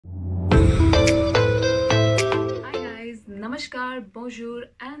Namaskar, bonjour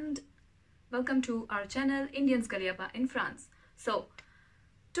and welcome to our channel Indians Kalyapa in France. So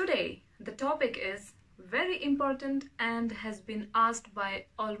today the topic is very important and has been asked by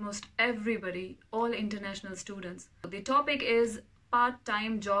almost everybody, all international students. The topic is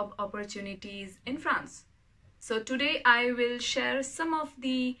part-time job opportunities in France. So today I will share some of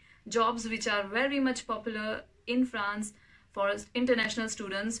the jobs which are very much popular in France for international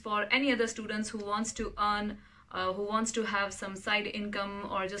students, for any other students who wants to earn, who wants to have some side income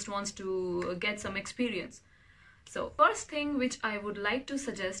or just wants to get some experience. So first thing which I would like to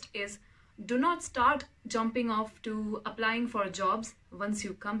suggest is do not start jumping off to applying for jobs once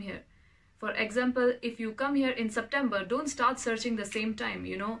you come here. For example, if you come here in September, don't start searching the same time,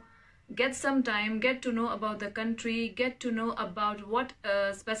 Get some time, get to know about the country, get to know about what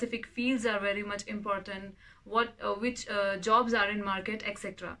specific fields are very much important, which jobs are in market,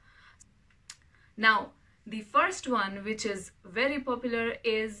 etc. Now, the first one which is very popular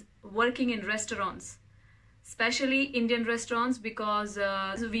is working in restaurants, especially Indian restaurants, because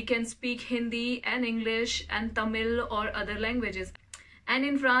we can speak Hindi and English and Tamil or other languages. And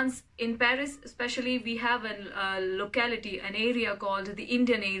in France, in Paris especially, we have a locality, an area called the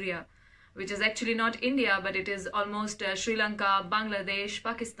Indian area, which is actually not India, but it is almost Sri Lanka, Bangladesh,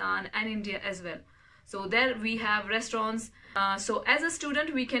 Pakistan and India as well. So there we have restaurants. So as a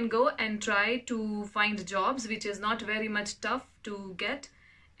student, we can go and try to find jobs, which is not very much tough to get.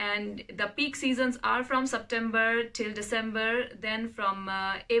 And the peak seasons are from September till December, then from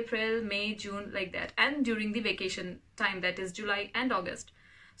April, May, June, like that. And during the vacation time, that is July and August.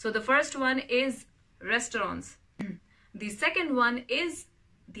 So the first one is restaurants. The second one is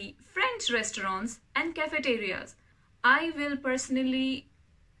the French restaurants and cafeterias. I will personally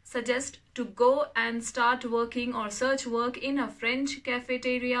suggest to go and start working or search work in a French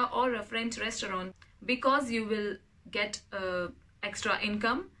cafeteria or a French restaurant, because you will get extra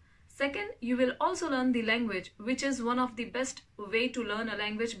income. Second, you will also learn the language, which is one of the best way to learn a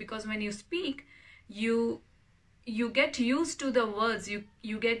language, because when you speak, you get used to the words.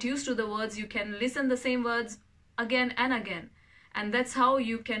 You get used to the words. You can listen the same words again and again, and that's how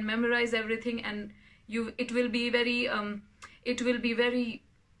you can memorize everything. And it will be very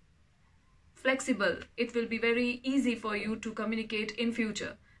flexible. It will be very easy for you to communicate in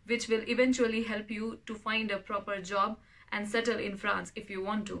future, which will eventually help you to find a proper job and settle in France if you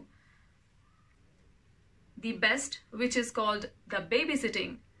want to. The best, which is called the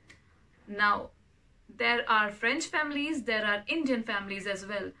babysitting. Now, there are French families, there are Indian families as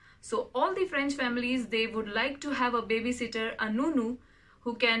well. So all the French families, they would like to have a babysitter, a nounou,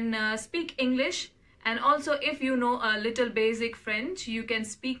 who can speak English. And also, if you know a little basic French, you can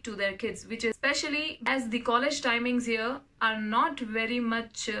speak to their kids, which is especially as the college timings here are not very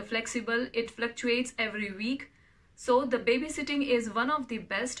much flexible. It fluctuates every week. So the babysitting is one of the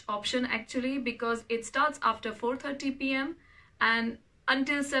best option actually, because it starts after 4:30 p.m. and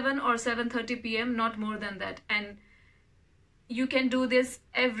until 7 or 7:30 p.m., not more than that. And you can do this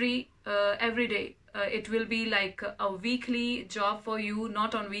every day. It will be like a weekly job for you,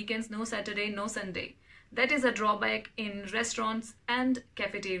 not on weekends, no Saturday, no Sunday. That is a drawback in restaurants and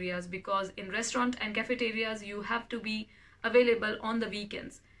cafeterias, because in restaurant and cafeterias you have to be available on the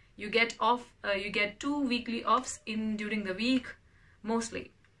weekends. You get off, you get 2 weekly offs during the week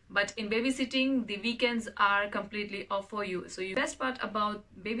mostly. But in babysitting, the weekends are completely off for you. So the best part about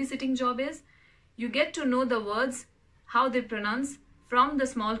babysitting job is you get to know the words, how they pronounce, from the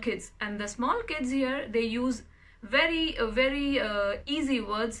small kids. And the small kids here, they use very easy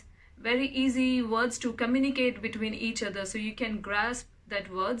words to communicate between each other, so you can grasp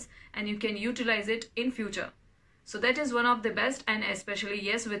that words and you can utilize it in future. So that is one of the best. And especially,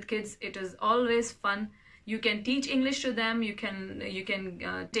 yes, with kids it is always fun. You can teach English to them. You can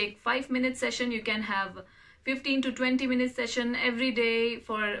take 5-minute session. You can have 15 to 20 minute session every day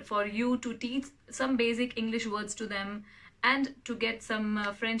for you to teach some basic English words to them and to get some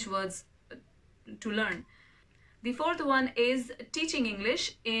French words to learn. The fourth one is teaching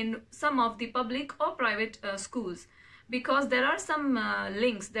English in some of the public or private schools, because there are some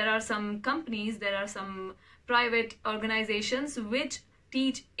links, there are some companies, there are some private organizations which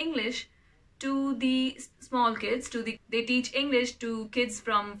teach English to the small kids. They teach English to kids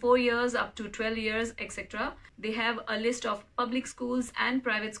from 4 years up to 12 years, etc. They have a list of public schools and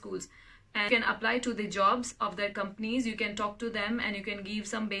private schools. And you can apply to the jobs of their companies. You can talk to them and you can give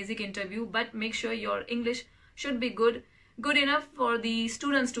some basic interview, but make sure your English should be good enough for the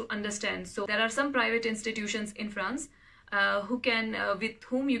students to understand. So there are some private institutions in France with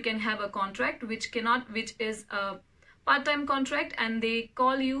whom you can have a contract, which is a part-time contract, and they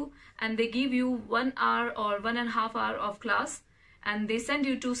call you and they give you 1 hour or 1.5 hours of class, and they send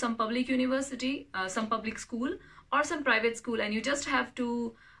you to some public university, some public school or some private school, and you just have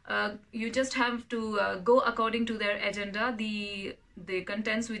to go according to their agenda, the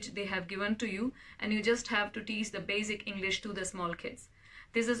contents which they have given to you, and you just have to teach the basic English to the small kids.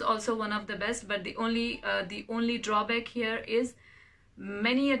 This is also one of the best, but the only drawback here is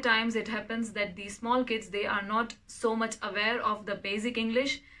many a times it happens that the small kids, they are not so much aware of the basic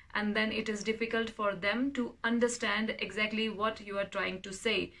English, and then it is difficult for them to understand exactly what you are trying to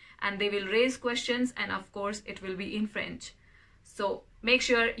say, and they will raise questions, and of course it will be in French. So make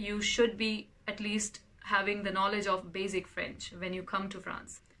sure you should be at least having the knowledge of basic French when you come to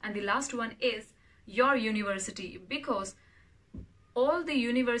France. And the last one is your university, because all the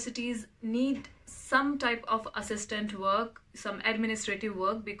universities need some type of assistant work, some administrative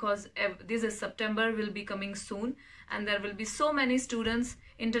work, because this is September will be coming soon, and there will be so many students,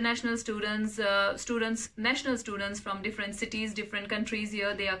 international students, national students from different cities, different countries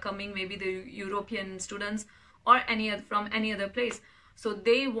here. They are coming, maybe the European students or from any other place. So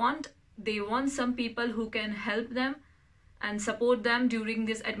they want some people who can help them and support them during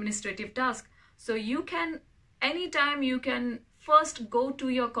this administrative task. So you can, anytime you can first go to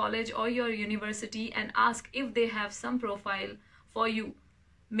your college or your university and ask if they have some profile for you.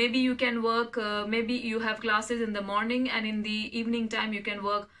 Maybe you can work, maybe you have classes in the morning, and in the evening time you can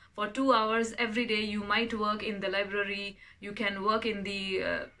work for 2 hours every day. You might work in the library, you can work in the,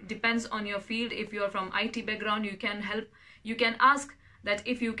 depends on your field. If you are from IT background, you can help, you can ask that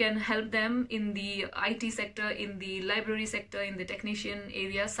if you can help them in the IT sector, in the library sector, in the technician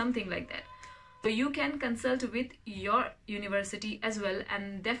area, something like that. So you can consult with your university as well,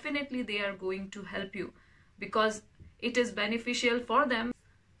 and definitely they are going to help you because it is beneficial for them.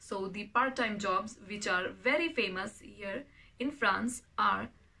 So the part-time jobs which are very famous here in France are,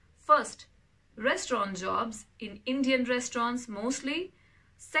 first, restaurant jobs in Indian restaurants mostly.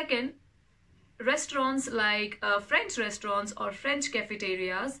 Second, restaurants like French restaurants or French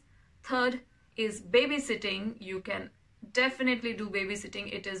cafeterias. Third is babysitting. You can definitely do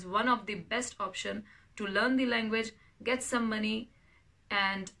babysitting. It is one of the best option to learn the language, get some money.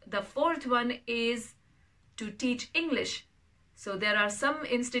 And the fourth one is to teach English. So there are some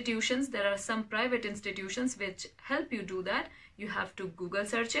institutions, there are some private institutions which help you do that. You have to Google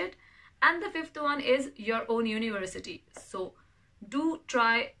search it. And the fifth one is your own university. So do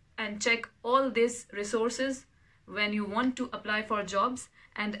try and check all these resources when you want to apply for jobs.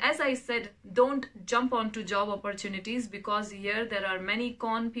 And as I said, don't jump onto job opportunities, because here there are many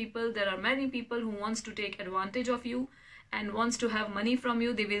con people. There are many people who wants to take advantage of you and wants to have money from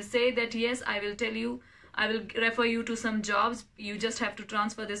you. They will say that yes, I will tell you, I will refer you to some jobs, you just have to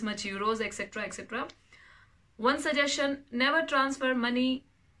transfer this much euros, etc, etc. One suggestion, never transfer money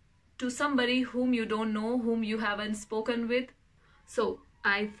to somebody whom you don't know, whom you haven't spoken with. So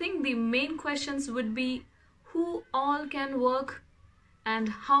I think the main questions would be who all can work, and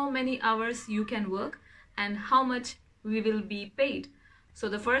how many hours you can work, and how much we will be paid. So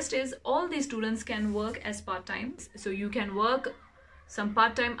the first is, all the students can work as part-time. So you can work some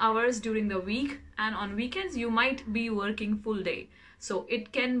part-time hours during the week, and on weekends you might be working full day. So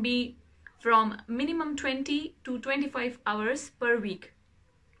it can be from minimum 20 to 25 hours per week.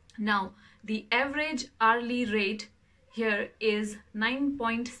 Now the average hourly rate here is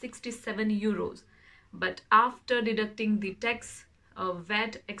 9.67 euros, but after deducting the tax,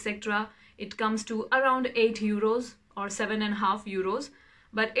 VAT, etc, it comes to around 8 euros or 7.5 euros,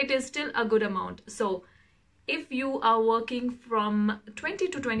 but it is still a good amount. So if you are working from 20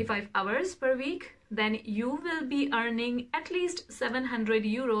 to 25 hours per week, then you will be earning at least 700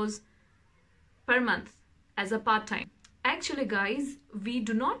 euros per month as a part-time. Actually guys, we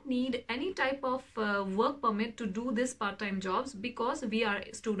do not need any type of work permit to do this part-time jobs, because we are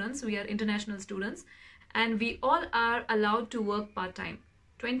students, we are international students, and we all are allowed to work part-time,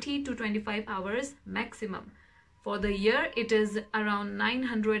 20 to 25 hours maximum. For the year, it is around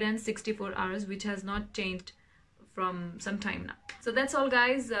 964 hours, which has not changed from some time now. So that's all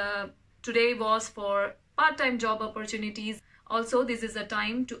guys. Today was for part-time job opportunities. Also, this is a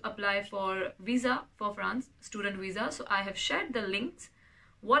time to apply for visa for France, student visa. So I have shared the links,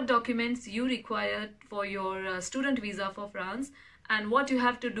 what documents you require for your student visa for France, and what you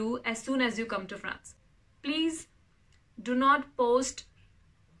have to do as soon as you come to France. Please do not post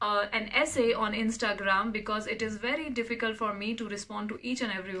an essay on Instagram, because it is very difficult for me to respond to each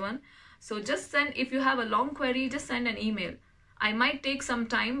and everyone. So just send, if you have a long query, just send an email. I might take some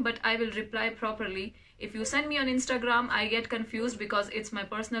time, but I will reply properly. If you send me on Instagram, I get confused because it's my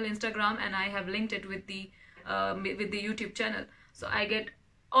personal Instagram and I have linked it with the with the YouTube channel. So I get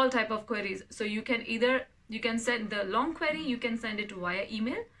all type of queries. So you can send the long query, you can send it via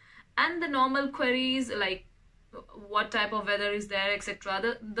email, and the normal queries like what type of weather is there,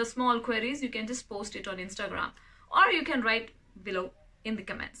 etc. The small queries, you can just post it on Instagram, or you can write below in the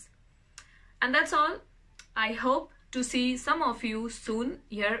comments. And that's all. I hope to see some of you soon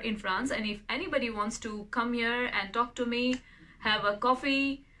here in France, and if anybody wants to come here and talk to me, have a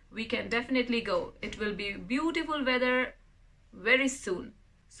coffee, we can definitely go. It will be beautiful weather very soon.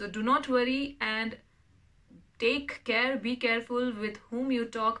 So do not worry and take care, be careful with whom you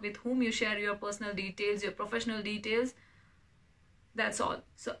talk, with whom you share your personal details, your professional details. That's all.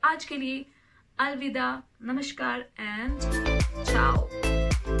 So आज के लिए अलविदा, नमस्कार and ciao.